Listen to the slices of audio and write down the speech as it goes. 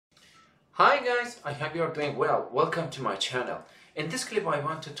Hi guys, I hope you are doing well. Welcome to my channel. In this clip I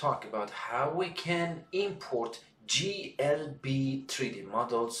want to talk about how we can import GLB 3D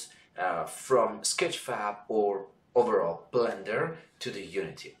models from sketchfab or overall Blender to the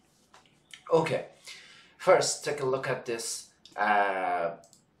Unity. Okay, first take a look at this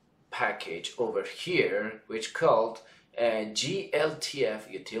package over here which called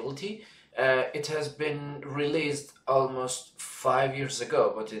GLTF utility. It has been released almost 5 years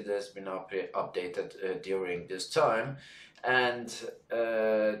ago, but it has been updated during this time, and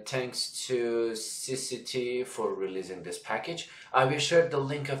thanks to CCT for releasing this package. I will share the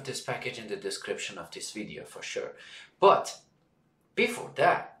link of this package in the description of this video for sure. But before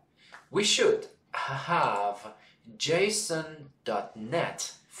that, we should have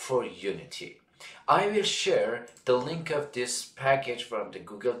JSON.NET for Unity. I will share the link of this package from the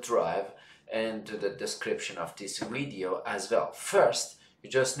Google Drive into the description of this video as well. First, you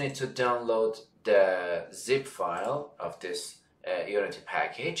just need to download the zip file of this Unity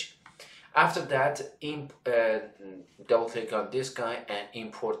package. After that, double click on this guy and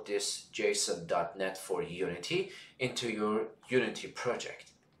import this JSON.NET for Unity into your Unity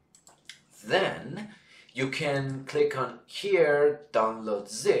project. Then you can click on here, download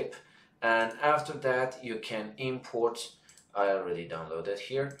zip, and after that you can import, I already downloaded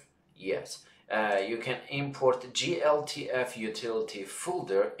here, yes, you can import GLTF utility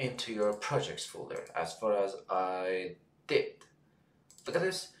folder into your projects folder as far as I did. Look at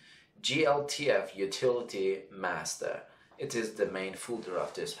this, GLTF utility master. It is the main folder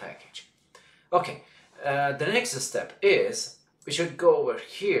of this package. Okay, the next step is we should go over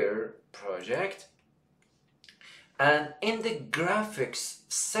here, project, and in the graphics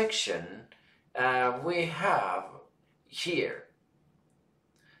section we have here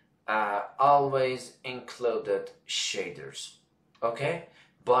always included shaders. Okay,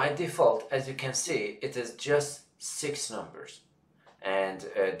 by default, as you can see, it is just 6 numbers, and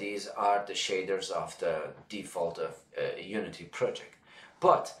these are the shaders of the default of Unity project.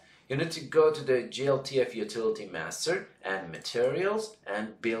 But you need to go to the GLTF utility master and materials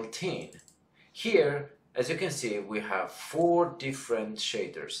and built-in. Here, as you can see, we have 4 different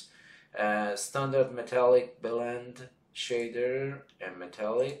shaders. Standard metallic blend shader and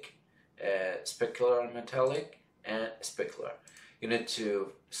metallic, specular and metallic, and specular. You need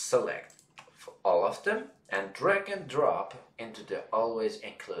to select all of them and drag and drop into the always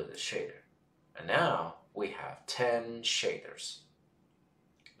included shader. And now we have 10 shaders.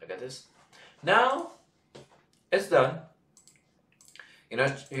 Look at this. Now it's done.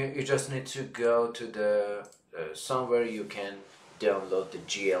 You just need to go to the somewhere you can download the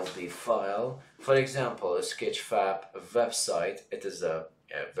GLB file. For example, a sketchfab website. It is a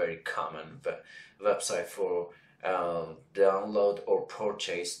very common website for download or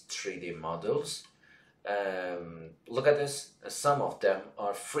purchase 3D models. Look at this. Some of them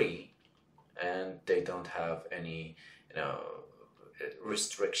are free and they don't have any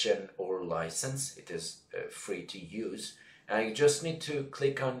restriction or license. It is free to use. And you just need to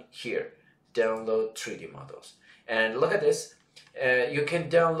click on here, download 3D models. And look at this, you can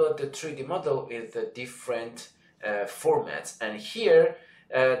download the 3D model with the different formats. And here,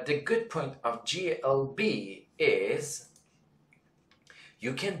 the good point of GLB is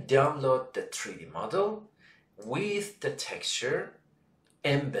you can download the 3D model with the texture,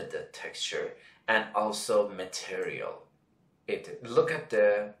 embedded texture, and also material. Look at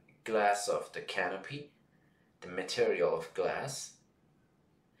the glass of the canopy, the material of glass.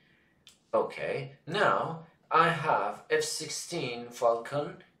 Okay, now I have F16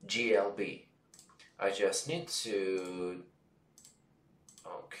 Falcon GLB. I just need to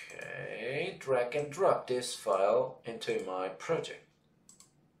drag and drop this file into my project.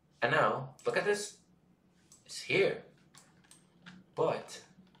 And now look at this, it's here. But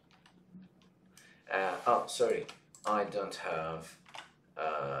oh sorry, I don't have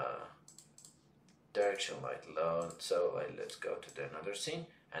direction light load, so let's go to another scene.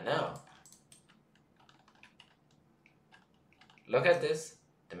 And now look at this,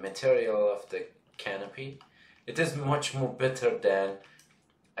 the material of the canopy. It is much more better than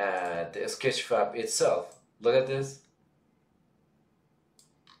the sketchfab itself. Look at this.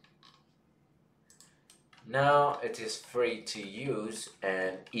 Now it is free to use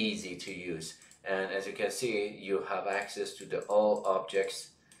and easy to use, and as you can see, you have access to all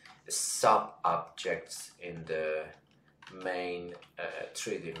objects, sub-objects in the main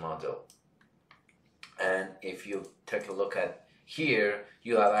 3D model. And if you take a look at here,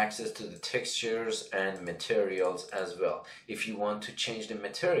 you have access to the textures and materials as well. If you want to change the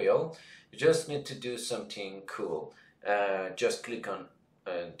material, you just need to do something cool. Just click on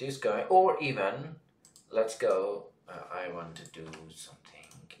this guy, or even let's go, I want to do something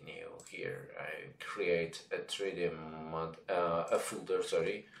new here. I create a 3D mod, a folder,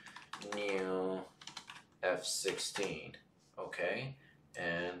 sorry, new F16, okay,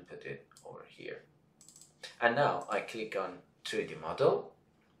 and put it over here. And now I click on 3D model,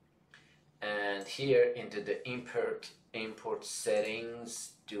 and here into the import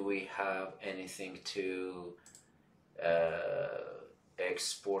settings, do we have anything to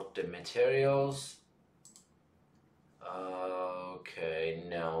export the materials? Okay,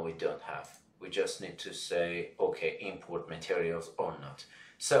 no, we don't have. We just need to say, okay, import materials or not.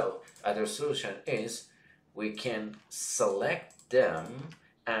 So other solution is we can select them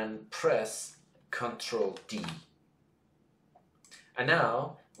and press Ctrl D. And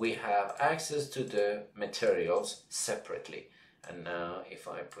now we have access to the materials separately. And now if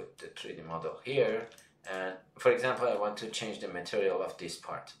I put the 3D model here, and for example, I want to change the material of this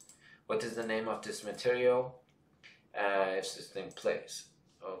part. What is the name of this material? It's just in place.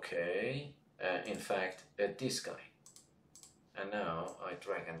 Okay, in fact, this guy. And now I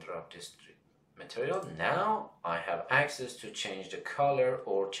drag and drop this material. Now I have access to change the color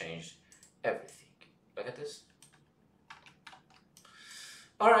or change everything. Look at this.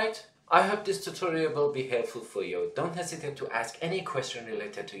 Alright, I hope this tutorial will be helpful for you. Don't hesitate to ask any question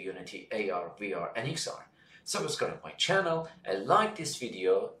related to Unity, AR, VR and XR. Subscribe my channel and like this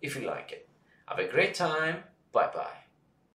video if you like it. Have a great time. Bye bye.